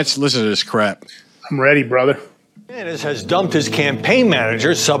 Ready, Lance? Listen to this crap. I'm ready, brother. DeSantis has dumped his campaign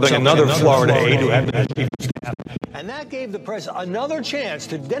manager, subbing another Florida aide who had been chief of staff. And that gave the press another chance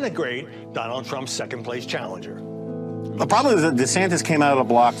to denigrate Donald Trump's second-place challenger. The problem is that DeSantis came out of the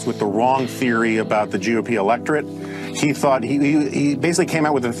blocks with the wrong theory about the GOP electorate. He thought he basically came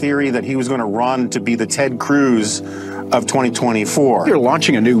out with a theory that he was going to run to be the Ted Cruz of 2024. You're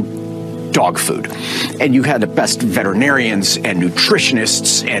launching a new dog food, and you had the best veterinarians and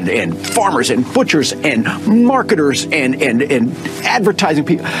nutritionists and farmers and butchers and marketers and advertising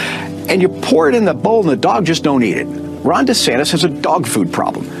people, and you pour it in the bowl and the dog just don't eat it. Ron DeSantis has a dog food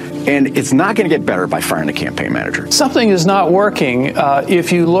problem, and it's not going to get better by firing a campaign manager. Something is not working.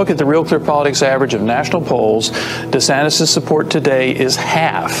 If you look at the Real Clear Politics average of national polls, DeSantis' support today is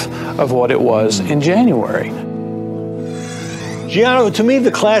half of what it was in January. Gianno, to me,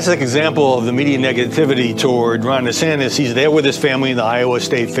 the classic example of the media negativity toward Ron DeSantis, he's there with his family in the Iowa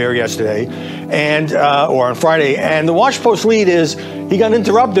State Fair yesterday, or on Friday, and the Washington Post lead is he got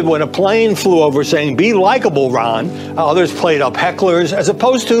interrupted when a plane flew over saying, "Be likable, Ron." Others played up hecklers, as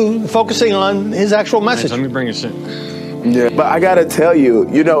opposed to focusing on his actual message. Let me bring this in. Yeah, but I gotta tell you,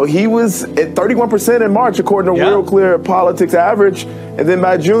 he was at 31% in March, according to Real Clear Politics average, and then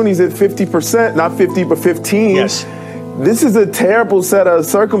by June he's at 50%, not 50, but 15. Yes. This is a terrible set of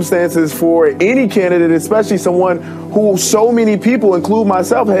circumstances for any candidate, especially someone who so many people, include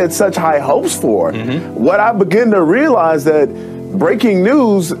myself, had such high hopes for. What I begin to realize that breaking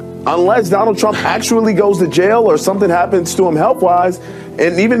news, unless Donald Trump actually goes to jail or something happens to him health-wise,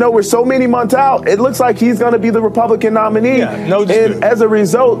 and even though we're so many months out, it looks like he's going to be the Republican nominee. Yeah, no dispute. And as a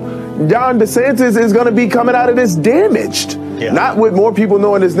result, Ron DeSantis is going to be coming out of this damaged. Yeah. Not with more people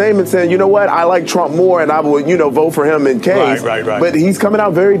knowing his name and saying, you know what, I like Trump more and I would, vote for him in case. Right. But he's coming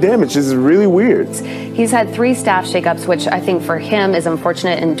out very damaged. This is really weird. He's had 3 staff shakeups, which I think for him is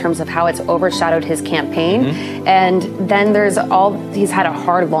unfortunate in terms of how it's overshadowed his campaign. And then he's had a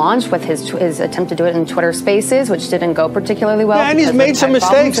hard launch with his attempt to do it in Twitter Spaces, which didn't go particularly well. Yeah, and he's made some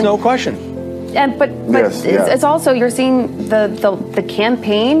mistakes, no question. But it's also, you're seeing the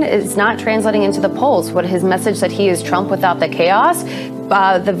campaign is not translating into the polls. What his message that he is Trump without the chaos,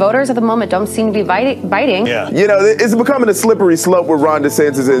 the voters at the moment don't seem to be biting. Yeah. It's becoming a slippery slope with Ron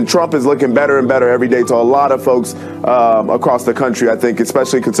DeSantis, and Trump is looking better and better every day to a lot of folks across the country, I think,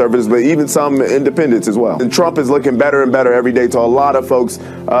 especially conservatives, but even some independents as well. And Trump is looking better and better every day to a lot of folks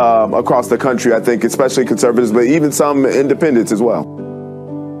across the country, I think, especially conservatives, but even some independents as well.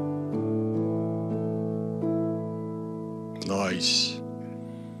 Nice.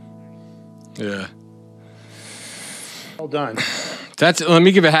 Yeah. Well done. Let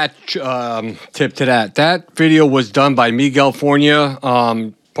me give a hat tip to that. That video was done by Miguel Fornia,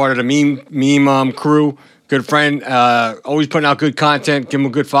 part of the meme crew. Good friend, always putting out good content. Give him a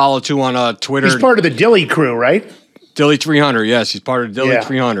good follow too on Twitter. He's part of the Dilly crew, right? Dilly 300, yes, he's part of Dilly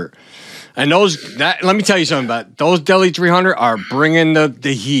 300. And let me tell you something about those Dilly 300 are bringing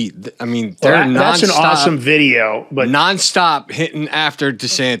the heat. I mean, they're nonstop. That's an awesome video, but nonstop hitting after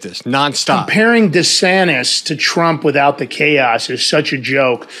DeSantis, nonstop. Comparing DeSantis to Trump without the chaos is such a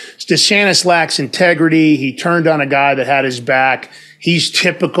joke. DeSantis lacks integrity. He turned on a guy that had his back. He's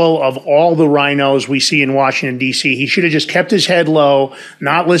typical of all the rhinos we see in Washington, D.C. He should have just kept his head low,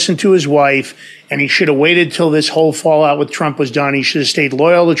 not listened to his wife, and he should have waited till this whole fallout with Trump was done. He should have stayed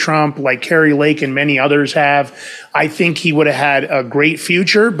loyal to Trump like Kerry Lake and many others have. I think he would have had a great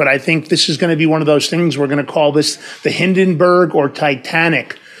future, but I think this is going to be one of those things we're going to call this the Hindenburg or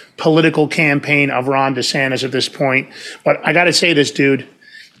Titanic political campaign of Ron DeSantis at this point. But I got to say this, dude,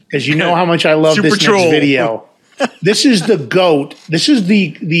 because you know how much I love this next video. This is the GOAT. This is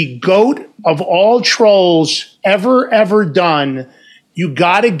the GOAT of all trolls ever done. You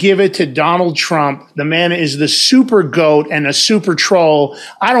got to give it to Donald Trump. The man is the super GOAT and a super troll.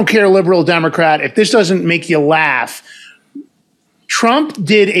 I don't care, liberal, Democrat. If this doesn't make you laugh, Trump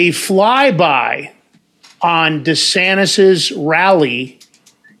did a flyby on DeSantis's rally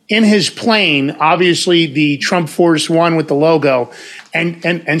in his plane, obviously the Trump Force One with the logo,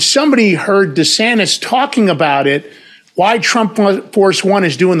 and somebody heard DeSantis talking about it, why Trump Force One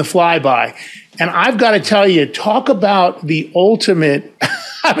is doing the flyby. And I've got to tell you, talk about the ultimate.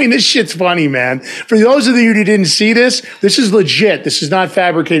 I mean, this shit's funny, man. For those of you who didn't see this, this is legit. This is not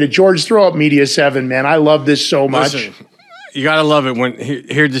fabricated. George, throw up Media 7, man. I love this so much. Listen, you got to love it when you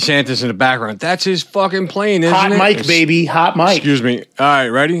hear DeSantis in the background. That's his fucking plane, isn't it? Hot mic, baby. Hot mic. Excuse me. All right,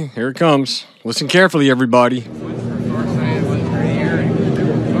 ready? Here it comes. Listen carefully, everybody.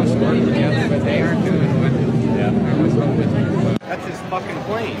 That's his fucking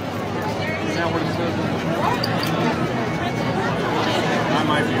plane. Is that what it says? Not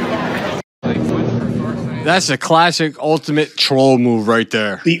my view. That's a classic ultimate troll move right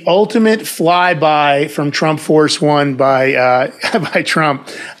there. The ultimate flyby from Trump Force One by Trump.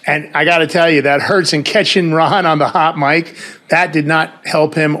 And I got to tell you, that hurts. And catching Ron on the hot mic, that did not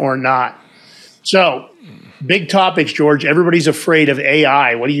help him or not. So, big topics, George. Everybody's afraid of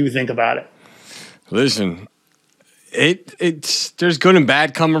AI. What do you think about it? Listen, there's good and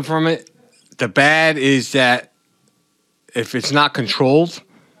bad coming from it. The bad is that if it's not controlled,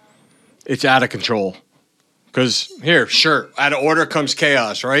 it's out of control. Because here, sure, out of order comes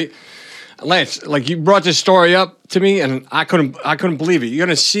chaos, right? Lance, like you brought this story up to me, and I couldn't believe it. You're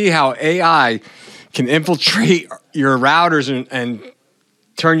gonna see how AI can infiltrate your routers and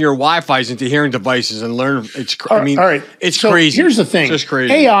turn your Wi-Fi's into hearing devices and learn. I mean, all right. It's so crazy. Here's the thing: it's just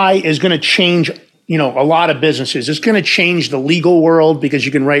crazy. AI is going to change, a lot of businesses. It's going to change the legal world because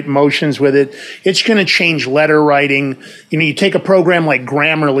you can write motions with it. It's going to change letter writing. You take a program like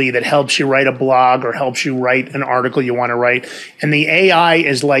Grammarly that helps you write a blog or helps you write an article you want to write, and the AI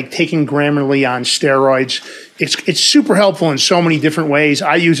is like taking Grammarly on steroids. It's super helpful in so many different ways.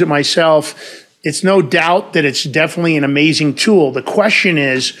 I use it myself. It's no doubt that it's definitely an amazing tool. The question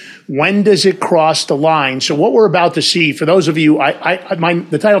is, when does it cross the line? So what we're about to see, for those of you,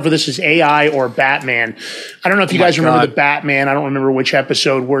 the title for this is AI or Batman. I don't know if you guys remember the Batman. I don't remember which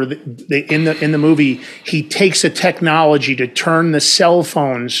episode where in the movie he takes a technology to turn the cell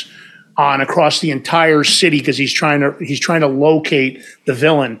phones on across the entire city because he's trying to locate the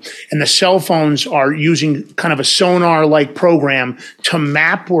villain, and the cell phones are using kind of a sonar-like program to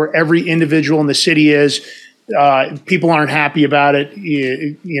map where every individual in the city is. People aren't happy about it.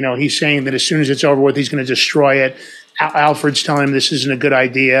 He's saying that as soon as it's over with, he's going to destroy it. Alfred's telling him this isn't a good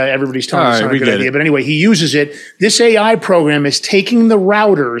idea. Everybody's telling him it's not a good idea. But anyway, he uses it. This AI program is taking the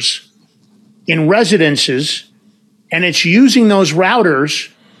routers in residences, and it's using those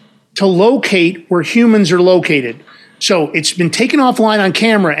routers to locate where humans are located. So it's been taken offline on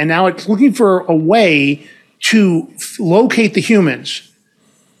camera, and now it's looking for a way to locate the humans.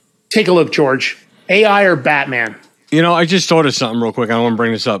 Take a look, George. AI or Batman? I just thought of something real quick. I want to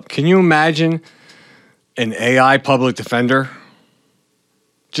bring this up. Can you imagine an AI public defender?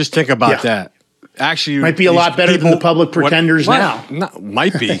 Just think about that. Actually, might be a lot better than the public pretenders now. No,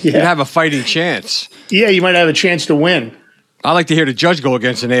 might be. You'd have a fighting chance. Yeah, you might have a chance to win. I like to hear the judge go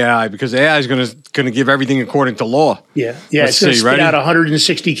against an AI because AI is going to give everything according to law. Yeah. It's going to spit out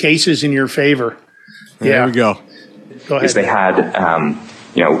 160 cases in your favor. There we go. Go ahead. Is they had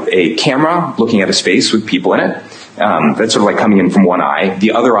a camera looking at a space with people in it. That's sort of like coming in from one eye.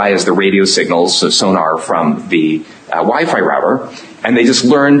 The other eye is the radio signals, so sonar from the Wi-Fi router, and they just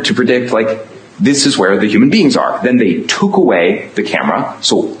learned to predict this is where the human beings are. Then they took away the camera,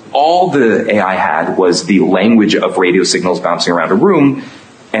 so all the AI had was the language of radio signals bouncing around a room,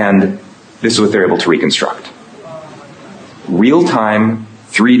 and this is what they're able to reconstruct. Real-time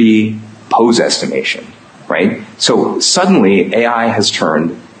 3D pose estimation, right? So suddenly AI has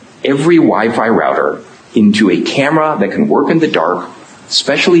turned every Wi-Fi router into a camera that can work in the dark,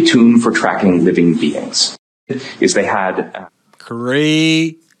 specially tuned for tracking living beings. Is they had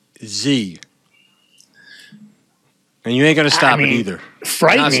crazy. And you ain't going to stop it either.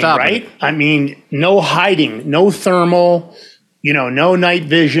 Frightening, right? I mean, no hiding, no thermal, no night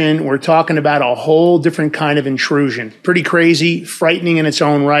vision. We're talking about a whole different kind of intrusion. Pretty crazy, frightening in its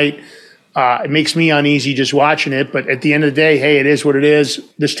own right. It makes me uneasy just watching it. But at the end of the day, hey, it is what it is.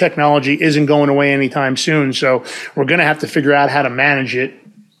 This technology isn't going away anytime soon. So we're going to have to figure out how to manage it.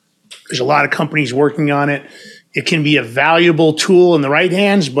 There's a lot of companies working on it. It can be a valuable tool in the right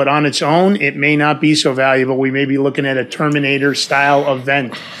hands, but on its own, it may not be so valuable. We may be looking at a Terminator-style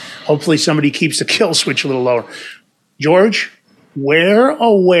event. Hopefully somebody keeps the kill switch a little lower. George,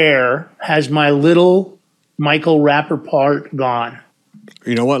 where has my little Michael Rappaport gone?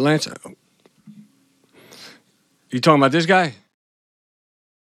 You know what, Lance? You talking about this guy?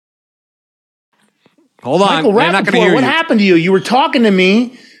 Hold on. Michael Rappaport, what happened to you? You were talking to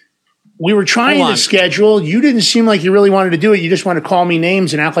me. We were trying to schedule. You didn't seem like you really wanted to do it. You just wanted to call me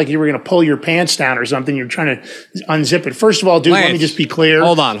names and act like you were going to pull your pants down or something. You're trying to unzip it. First of all, dude, let me just be clear.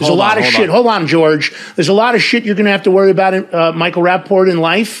 Hold on. There's a lot of shit. Hold on, George. There's a lot of shit you're going to have to worry about, Michael Rappaport, in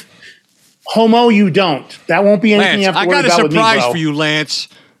life. Homo, you don't. That won't be anything you have to worry about with me, bro. I got a surprise for you, Lance.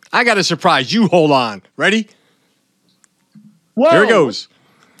 I got a surprise. You hold on. Ready? Whoa. Here it goes.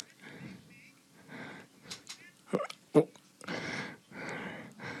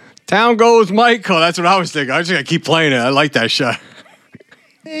 Down goes Michael. That's what I was thinking. I was just going to keep playing it. I like that shot.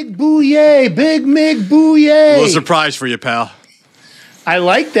 Big booyah. Big Mick booyah. A little surprise for you, pal. I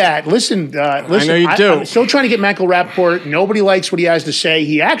like that. Listen. I know you do. I'm still trying to get Michael Rappaport. Nobody likes what he has to say.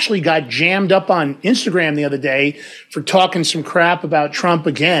 He actually got jammed up on Instagram the other day for talking some crap about Trump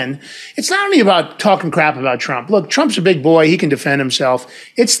again. It's not only about talking crap about Trump. Look, Trump's a big boy. He can defend himself.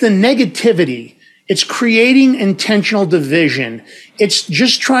 It's the negativity. It's creating intentional division. It's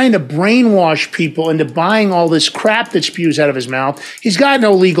just trying to brainwash people into buying all this crap that spews out of his mouth. He's got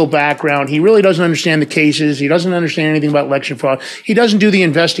no legal background. He really doesn't understand the cases. He doesn't understand anything about election fraud. He doesn't do the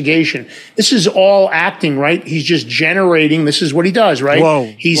investigation. This is all acting, right? He's just generating. This is what he does,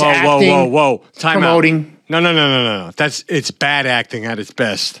 right? He's acting, Time promoting. Out. No. It's bad acting at its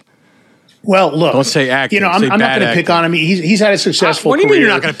best. Well, look. Don't say acting. I'm not going to pick on him. He's had a successful career. What do you mean you're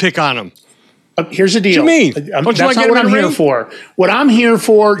not going to pick on him? Here's the deal. What do you mean? That's not what I'm here for. What I'm here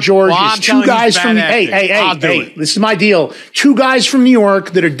for, George, is two guys from... Hey, this is my deal. Two guys from New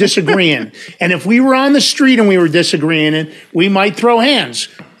York that are disagreeing. And if we were on the street and we were disagreeing, we might throw hands.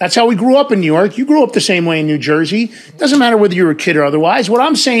 That's how we grew up in New York. You grew up the same way in New Jersey. Doesn't matter whether you're a kid or otherwise. What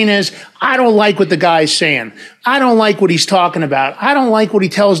I'm saying is, I don't like what the guy's saying. I don't like what he's talking about. I don't like what he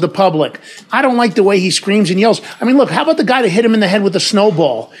tells the public. I don't like the way he screams and yells. I mean, look, how about the guy that hit him in the head with a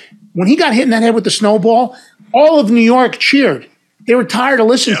snowball? When he got hit in that head with the snowball, all of New York cheered. They were tired of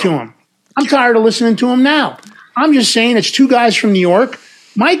listening to him. I'm tired of listening to him now. I'm just saying it's two guys from New York.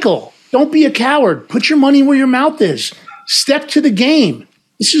 Michael, don't be a coward. Put your money where your mouth is. Step to the game.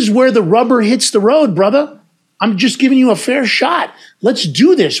 This is where the rubber hits the road, brother. I'm just giving you a fair shot. Let's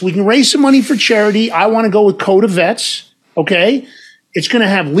do this. We can raise some money for charity. I want to go with Code of Vets, okay? It's going to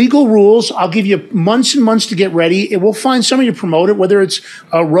have legal rules. I'll give you months and months to get ready. We'll find somebody to promote it, whether it's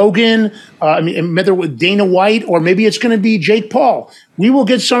Rogan, whether with Dana White, or maybe it's going to be Jake Paul. We will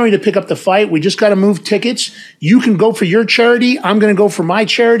get somebody to pick up the fight. We just got to move tickets. You can go for your charity. I'm going to go for my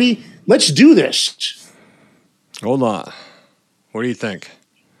charity. Let's do this. Hold on. What do you think?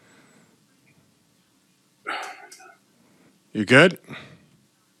 You good?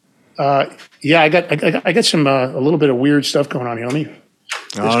 Yeah, I got some a little bit of weird stuff going on here. Let me.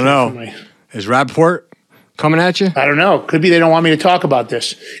 I don't know. Is Rappaport coming at you? I don't know. Could be they don't want me to talk about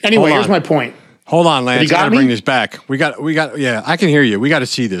this. Anyway, here's my point. Hold on, Lance. You got I gotta me? bring this back. We got. Yeah, I can hear you. We got to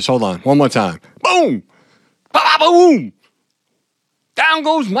see this. Hold on, one more time. Boom, boom. Down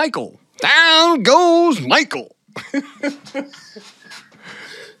goes Michael. Down goes Michael.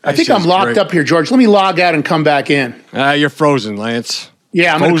 I think I'm locked up here, George. Let me log out and come back in. You're frozen, Lance.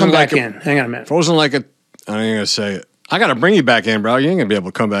 Yeah, I'm going to come back like in. Hang on a minute. Frozen like a. I ain't gonna say it. I gotta bring you back in, bro. You ain't gonna be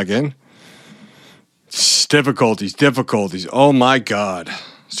able to come back in. It's difficulties. Oh my God.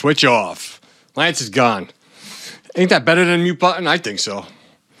 Switch off. Lance is gone. Ain't that better than mute button? I think so. Let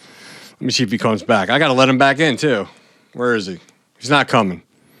me see if he comes back. I gotta let him back in too. Where is he? He's not coming.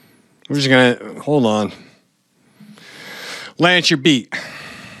 We're just gonna hold on. Lance, you're beat.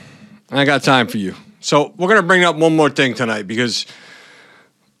 I got time for you. So we're gonna bring up one more thing tonight because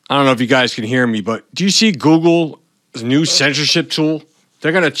I don't know if you guys can hear me, but do you see Google's new censorship tool?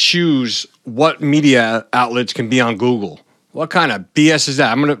 They're going to choose what media outlets can be on Google. What kind of BS is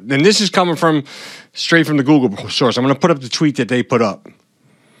that? And this is coming straight from the Google source. I'm going to put up the tweet that they put up.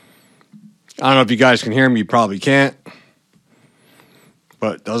 I don't know if you guys can hear me. You probably can't.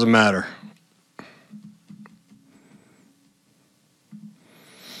 But it doesn't matter.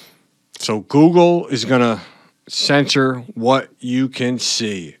 So Google is going to censor what you can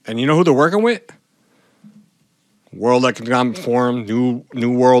see. And you know who they're working with? World Economic Forum,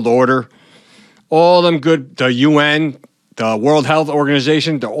 New World Order, all them good, the UN, the World Health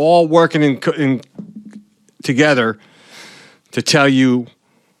Organization, they're all working in together to tell you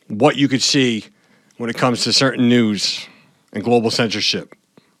what you could see when it comes to certain news and global censorship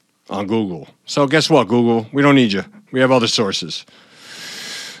on Google. So guess what, Google? We don't need you. We have other sources.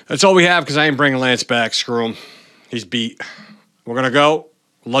 That's all we have because I ain't bringing Lance back. Screw him. He's beat. We're going to go.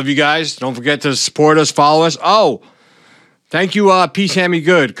 Love you guys. Don't forget to support us, follow us. Oh, thank you, Peace Hammy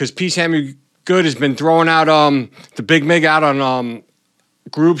Good, because Peace Hammy Good has been throwing out the Big Mig out on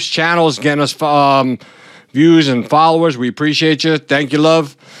groups, channels, getting us views and followers. We appreciate you. Thank you,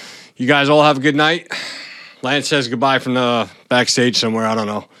 love. You guys all have a good night. Lance says goodbye from the backstage somewhere. I don't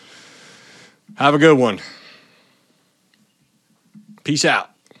know. Have a good one. Peace out.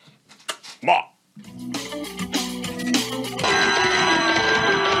 Mwah.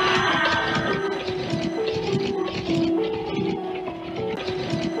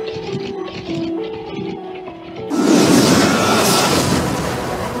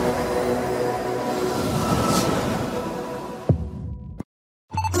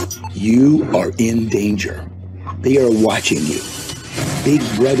 You are in danger. They are watching you. Big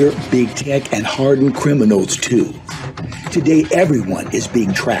Brother, Big Tech, and hardened criminals too. Today, everyone is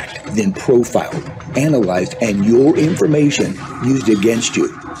being tracked, then profiled, analyzed, and your information used against you,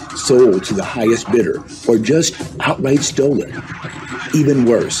 sold to the highest bidder, or just outright stolen. Even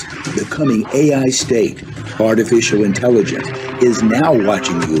worse, the coming AI state, artificial intelligence, is now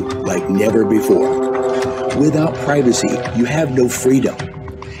watching you like never before. Without privacy, you have no freedom.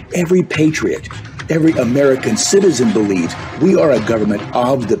 Every patriot, every American citizen believes we are a government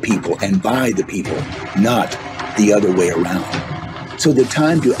of the people and by the people, not the other way around. So the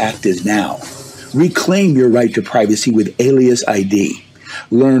time to act is now. Reclaim your right to privacy with Alias ID.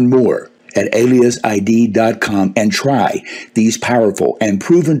 Learn more at aliasid.com and try these powerful and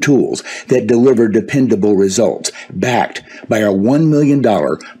proven tools that deliver dependable results, backed by our $1 million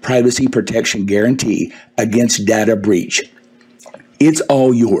privacy protection guarantee against data breach. It's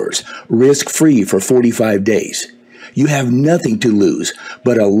all yours, risk-free for 45 days. You have nothing to lose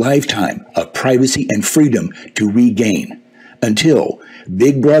but a lifetime of privacy and freedom to regain until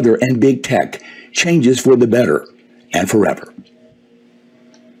Big Brother and Big Tech changes for the better and forever.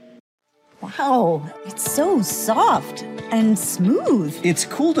 Wow, it's so soft and smooth. It's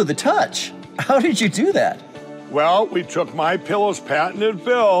cool to the touch. How did you do that? Well, we took MyPillow's patented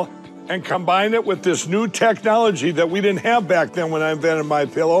fill and combine it with this new technology that we didn't have back then when I invented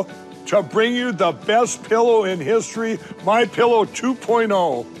MyPillow to bring you the best pillow in history, MyPillow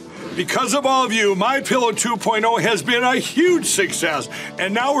 2.0. Because of all of you, MyPillow 2.0 has been a huge success,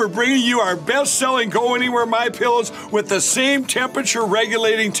 and now we're bringing you our best-selling Go Anywhere MyPillows with the same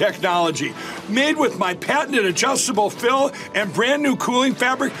temperature-regulating technology. Made with my patented adjustable fill and brand-new cooling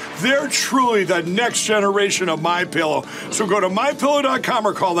fabric, they're truly the next generation of MyPillow. So go to MyPillow.com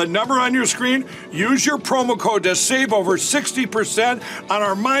or call the number on your screen. Use your promo code to save over 60% on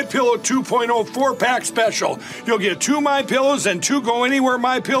our MyPillow 2.0 4-pack special. You'll get 2 MyPillows and 2 Go Anywhere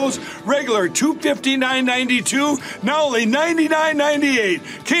MyPillows. Regular $259.92, now only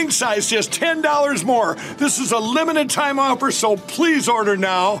 $99.98. King size just $10 more. This is a limited time offer, so please order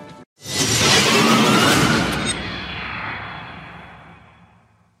now.